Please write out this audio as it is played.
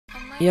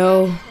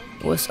Yo,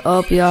 what's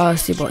up, y'all?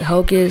 It's your boy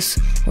Hocus.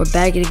 We're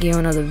back again with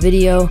another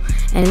video,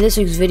 and in this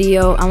week's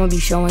video I'm gonna be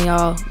showing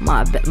y'all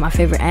my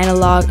favorite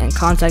analog and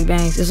contact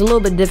bangs. It's a little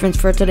bit different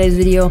for today's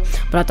video,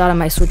 but I thought I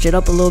might switch it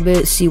up a little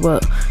bit, see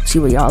what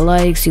y'all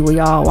like, see what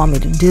y'all want me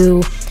to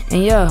do.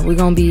 And yeah, we're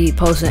gonna be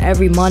posting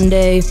every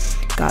Monday.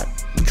 Got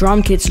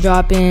drum kits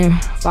dropping,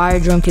 fire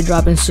drum kit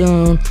dropping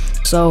soon.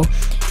 So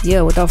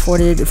yeah, without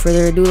further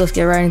ado, let's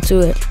get right into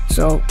it.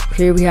 So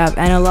here we have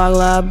Analog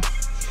Lab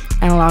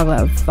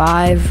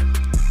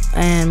 5,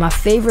 and my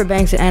favorite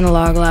banks at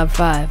Analog Lab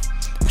 5.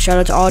 Shout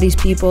out to all these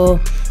people.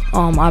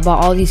 I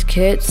bought all these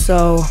kits,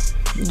 so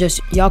just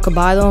y'all could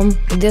buy them.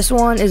 This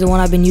one is the one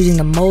I've been using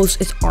the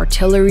most. It's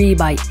Artillery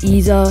by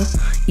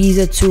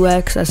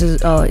Yall2x. That's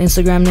his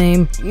Instagram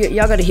name.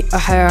 Y'all gotta hear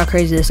how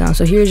crazy this sounds.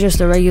 So here's just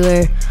the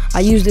regular. I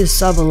use this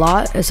sub a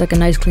lot. It's like a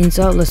nice clean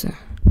sub. Listen.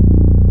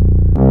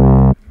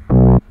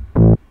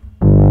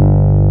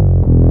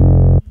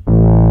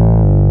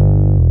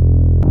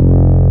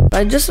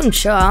 Just some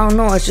chill, I don't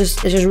know, it's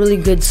just really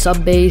good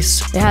sub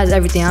bass. It has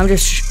everything. I'm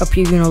just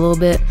previewing a little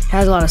bit. It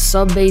has a lot of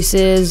sub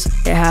basses,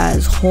 it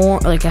has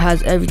horn, like it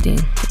has everything.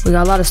 We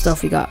got a lot of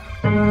stuff. We got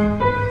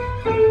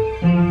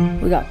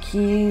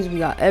keys, we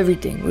got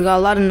everything. We got a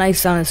lot of nice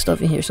sounding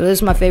stuff in here. So this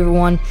is my favorite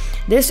one.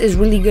 This is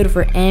really good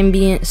for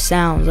ambient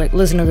sounds. Like,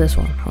 listen to this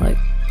one. Like,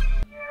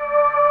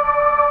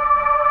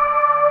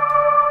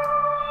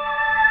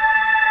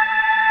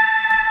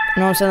 you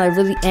know what I'm saying? Like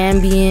really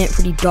ambient,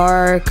 pretty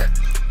dark.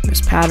 This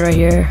pad right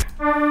here.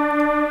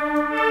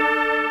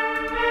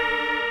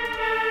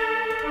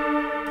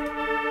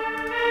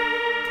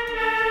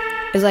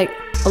 It's like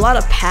a lot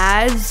of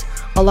pads,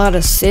 a lot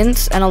of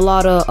synths, and a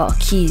lot of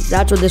keys.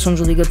 That's what this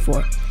one's really good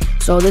for.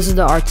 So this is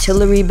the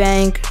Artillery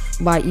bank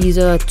by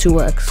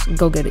Yall2x.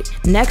 Go get it.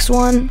 Next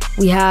one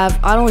we have,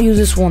 I don't use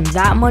this one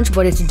that much,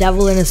 but it's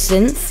Devil in a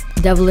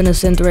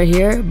Synth right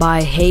here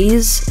by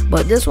Haze.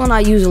 But this one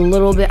I use a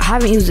little bit. I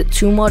haven't used it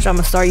too much. I'm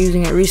gonna start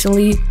using it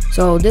recently.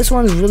 So this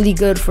one's really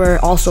good for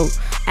also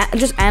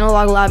just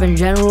Analog Lab in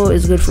general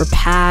is good for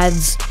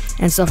pads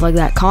and stuff like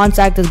that.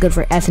 Kontakt is good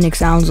for ethnic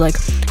sounds like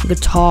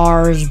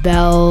guitars,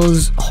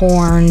 bells,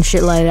 horns,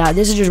 shit like that.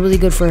 This is just really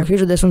good for,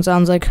 here's what this one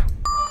sounds like.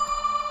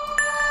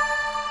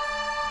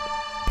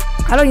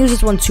 I don't use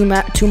this one too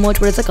much,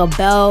 but it's like a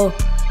bell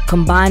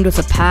combined with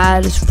a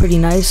pad. It's pretty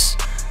nice.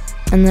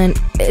 And then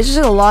it's just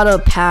a lot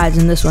of pads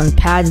in this one,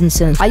 pads and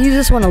synths. I use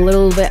this one a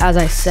little bit, as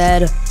I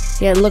said.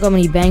 Yeah, look how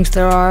many banks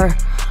there are.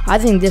 I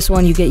think this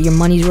one you get your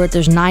money's worth.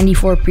 There's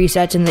 94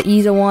 presets. In the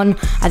Yall one,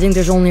 I think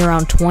there's only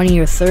around 20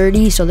 or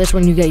 30. So this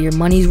one you get your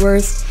money's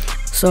worth.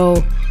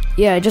 So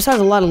yeah, it just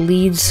has a lot of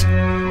leads,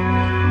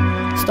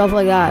 stuff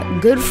like that.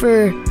 Good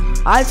for,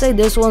 I'd say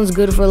this one's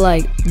good for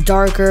like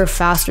darker,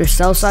 faster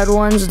cell side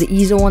ones. The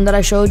Yall one that I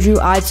showed you,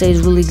 I'd say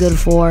is really good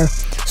for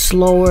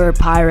slower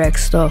pyrex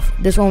stuff.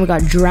 This one we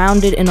got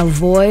Drowned in a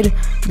Void.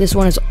 This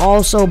one is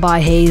also by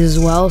Haze as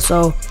well.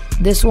 So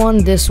this one,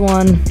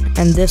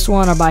 and this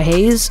one are by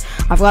Haze.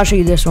 I forgot to show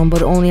you this one,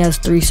 but it only has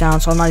 3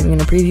 sounds, so I'm not even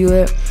gonna preview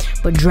it.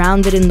 But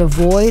Drowned in the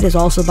Void is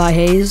also by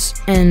Haze,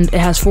 and it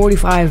has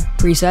 45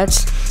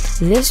 presets.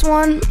 This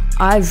one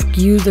I've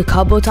used a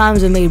couple of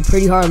times and made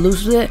pretty hard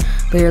loops with it.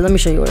 But here, let me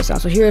show you what it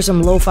sounds. So here are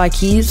some lo-fi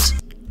keys.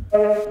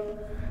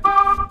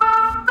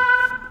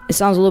 It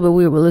sounds a little bit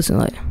weird, but listen,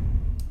 like.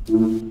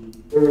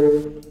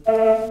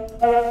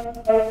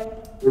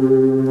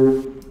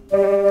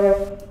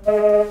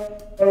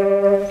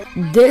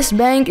 This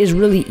bank is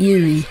really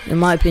eerie in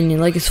my opinion.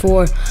 Like, it's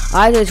for,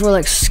 I think it's for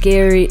like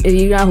scary. If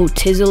you know who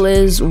Tizzle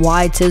is,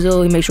 why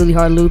Tizzle, he makes really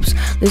hard loops.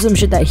 This is some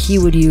shit that he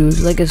would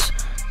use. Like, it's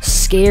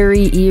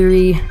scary,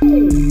 eerie.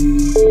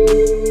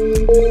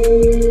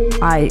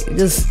 I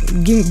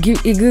just give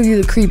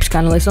you the creeps,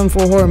 kind of like something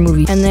for a horror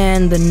movie. And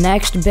then the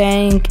next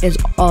bank is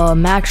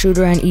Max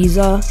Shooter and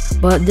Yall,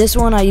 but this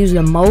one I use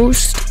the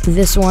most.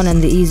 This one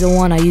and the Yall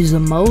one I use the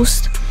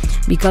most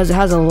because it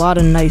has a lot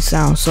of nice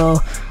sounds. So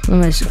let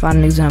me just find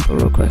an example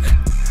real quick.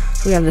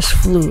 So we have this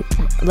flute.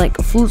 Like,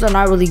 flutes are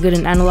not really good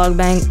in analog,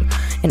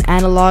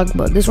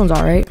 but this one's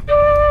alright.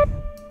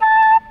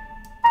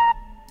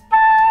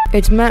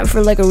 It's meant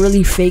for like a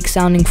really fake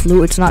sounding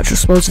flute. It's not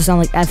just supposed to sound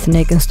like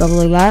ethnic and stuff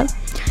like that.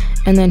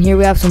 And then here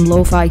we have some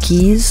lo-fi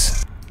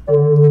keys.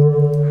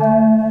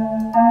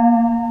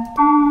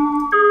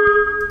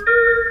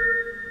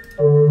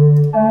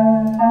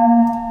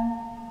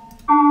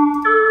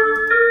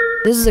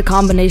 This is a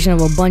combination of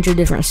a bunch of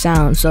different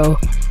sounds. So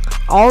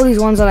all these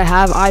ones that I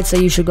have, I'd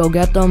say you should go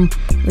get them.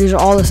 These are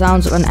all the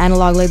sounds of an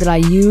Analog Lab that I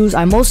use.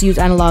 I mostly use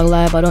Analog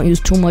Lab. I don't use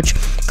too much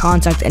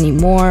Kontakt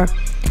anymore.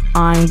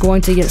 I'm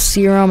going to get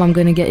Serum, I'm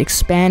going to get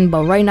Expand,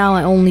 but right now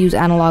I only use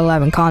Analog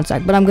Lab and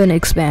Kontakt, but I'm going to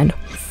expand.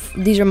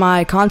 These are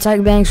my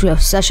Kontakt banks. We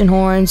have Session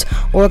Horns,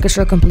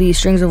 Orchestra Complete,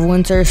 Strings of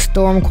Winter,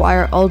 Storm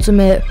Choir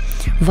Ultimate,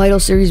 Vital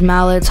Series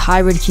Mallets,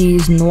 Hybrid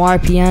Keys, Noir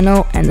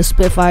Piano, and the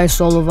Spitfire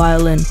Solo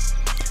Violin.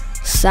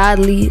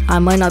 Sadly, I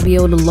might not be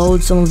able to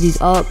load some of these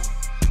up.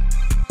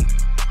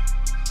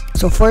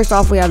 So first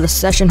off, we have the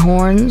Session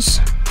Horns.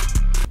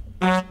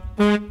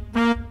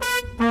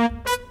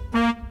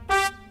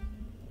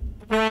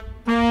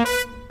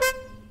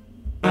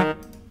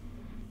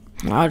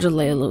 I'll just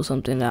lay a little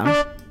something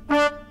down.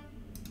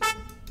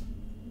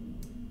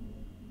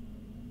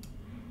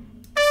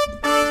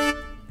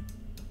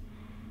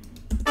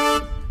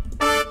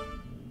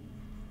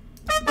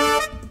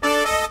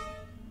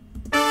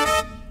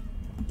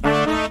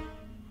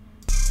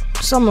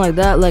 Something like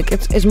that. Like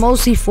it's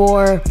mostly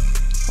for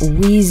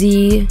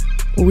wheezy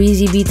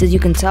beats, as you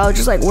can tell.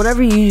 Just like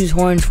whatever you use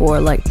horns for,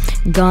 like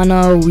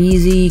Gunna,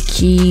 wheezy,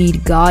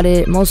 keyed, got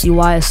it, mostly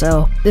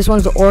YSL. This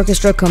one's the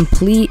orchestra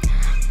complete.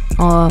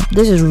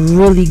 This is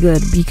really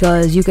good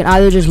because you can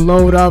either just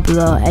load up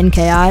the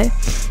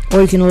NKI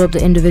or you can load up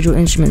the individual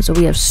instruments. So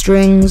we have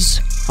strings,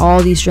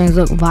 all these strings,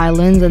 look,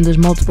 violins, and there's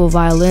multiple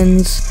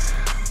violins.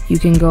 You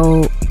can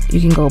go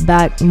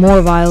back,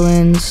 more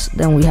violins.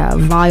 Then we have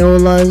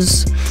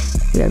violas,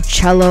 we have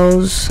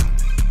cellos,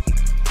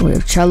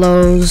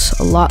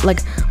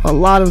 a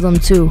lot of them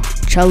too.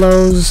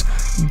 Cellos,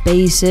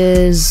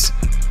 basses,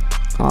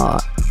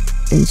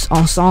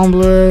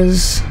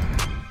 ensembles,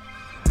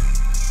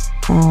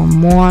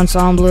 more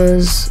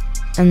ensembles,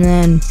 and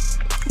then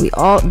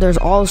there's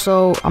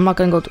also, I'm not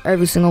gonna go through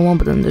every single one,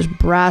 but then there's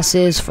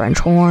brasses, French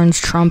horns,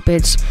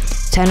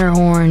 trumpets, tenor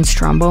horns,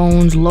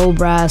 trombones, low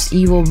brass,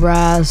 evil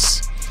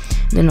brass,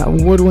 then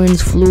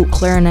woodwinds, flute,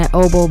 clarinet,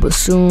 oboe,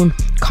 bassoon,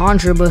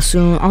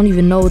 contrabassoon. I don't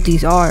even know what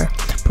these are.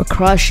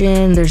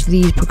 Percussion, there's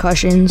these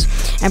percussions.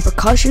 And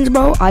percussions,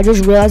 bro, I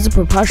just realized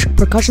the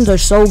percussions are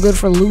so good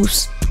for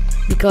loose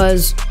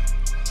because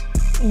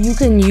you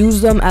can use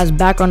them as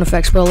background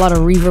effects, put a lot of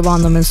reverb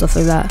on them and stuff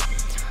like that.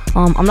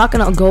 I'm not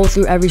gonna go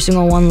through every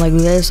single one like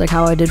this, like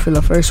how I did for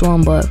the first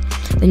one, but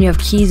then you have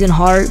keys and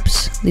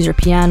harps. These are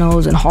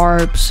pianos and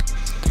harps.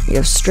 You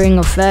have string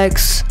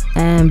effects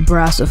and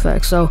brass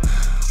effects. So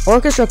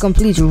orchestra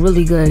complete's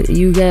really good.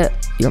 You get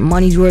your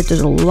money's worth.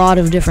 There's a lot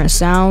of different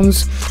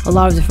sounds, a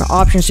lot of different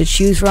options to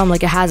choose from.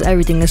 Like, it has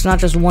everything. It's not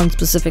just one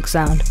specific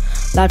sound.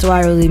 That's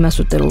why I really mess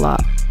with it a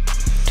lot.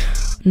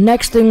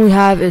 Next thing we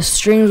have is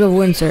strings of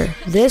winter.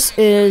 This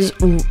is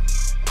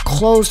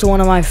close to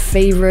one of my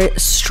favorite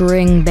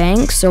string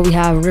banks. So we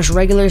have just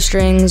regular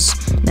strings,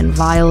 then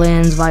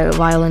violins,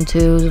 violin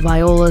twos,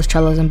 violas,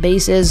 cellos, and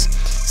basses.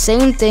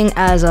 Same thing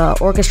as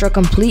orchestra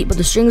complete, but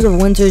the strings of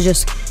winter is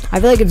just, I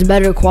feel like it's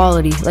better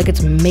quality, like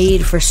it's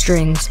made for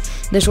strings.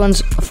 This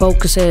one's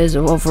focuses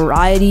on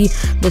variety.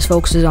 This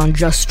focuses on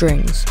just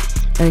strings,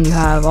 and then you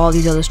have all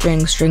these other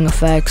strings, string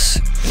effects.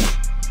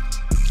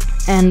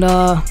 And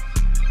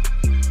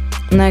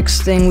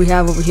next thing we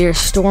have over here,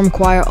 Storm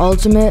Choir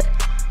Ultimate.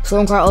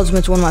 Storm Choir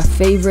Ultimate's one of my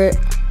favorite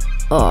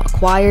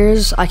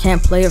choirs. I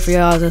can't play it for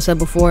y'all, as I said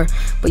before,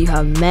 but you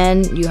have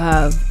men, you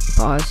have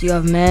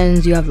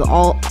men's, you have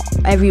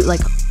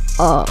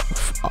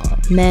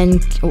men,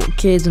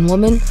 kids, and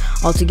women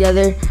all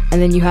together, and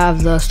then you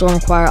have the Storm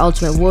Choir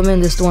Ultimate Woman.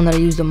 This is the one that I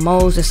use the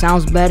most. It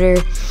sounds better.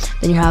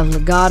 Then you have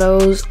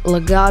legatos.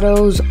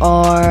 Legatos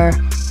are,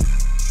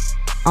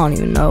 I don't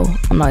even know.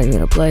 I'm not even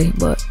gonna play,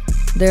 but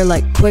they're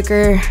like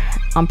quicker.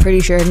 I'm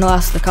pretty sure. No,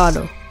 that's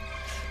staccato.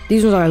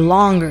 These ones are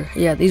longer.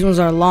 Yeah, these ones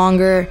are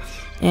longer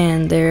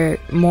and they're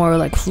more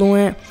like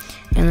fluent.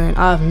 And then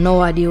I have no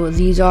idea what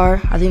these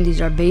are. I think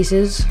these are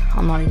basses.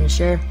 I'm not even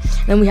sure.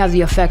 Then we have the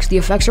effects. The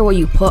effects are what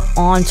you put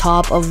on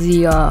top of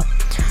the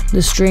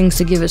strings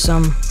to give it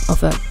some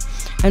effect.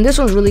 And this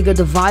one's really good.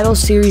 The Vital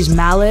Series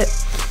mallet.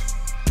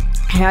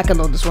 Hey, I can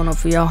load this one up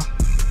for y'all.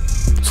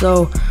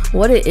 So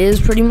what it is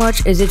pretty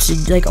much is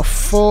it's like a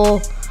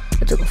full.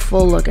 It took a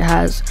full look. It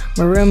has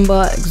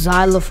marimba,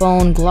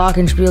 xylophone,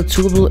 glockenspiel,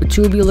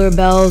 tubular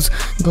bells,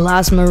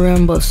 glass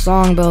marimba,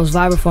 song bells,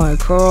 vibraphone, and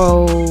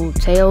crow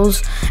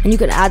tails, and you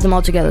can add them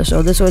all together.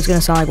 So this is what it's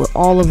gonna sound like with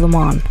all of them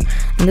on.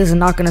 And this is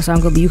not gonna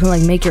sound good, but you can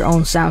like make your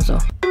own sound. So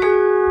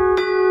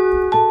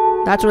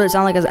that's what it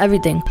sounds like as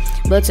everything.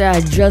 But let's say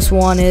I just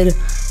wanted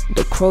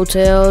the crow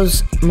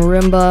tails,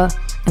 marimba,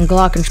 and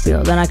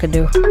glockenspiel. Then I could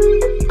do.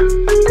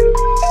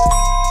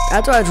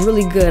 That's why it's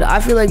really good. I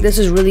feel like this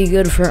is really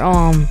good for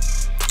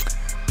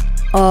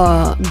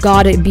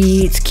got it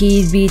beats,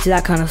 keyed beats,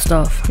 that kind of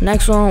stuff.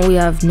 Next one we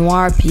have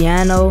Noir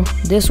Piano.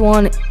 This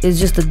one is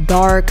just a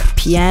dark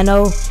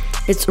piano.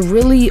 It's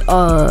really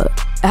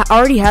it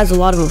already has a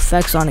lot of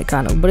effects on it,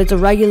 kind of, but it's a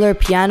regular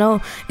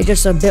piano. It's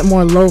just a bit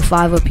more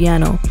lo-fi of a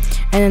piano.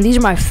 And then these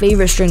are my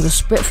favorite strings, the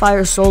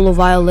Spitfire solo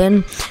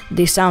violin.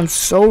 They sound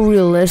so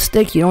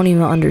realistic, you don't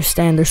even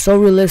understand. They're so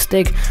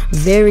realistic,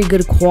 very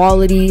good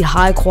quality,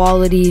 high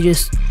quality,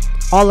 just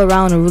all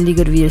around a really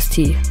good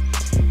VST.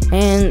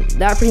 And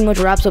that pretty much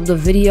wraps up the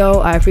video.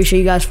 I appreciate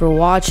you guys for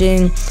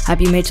watching.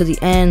 Happy you made it to the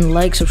end.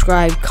 Like,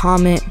 subscribe,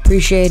 comment,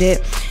 appreciate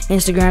it.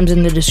 Instagram's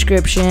in the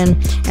description,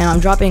 and I'm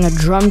dropping a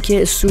drum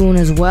kit soon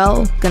as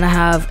well. Gonna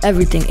have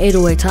everything: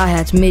 808,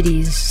 hi-hats,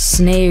 midis,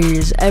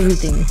 snares,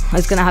 everything.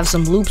 It's gonna have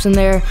some loops in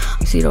there.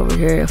 You see it over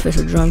here,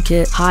 official drum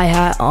kit,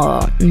 hi-hat,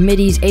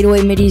 midis,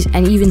 808 midis,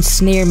 and even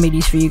snare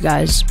midis for you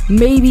guys.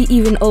 Maybe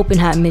even open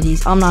hat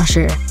midis, I'm not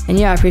sure. And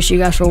yeah, I appreciate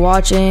you guys for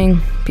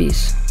watching.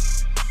 Peace.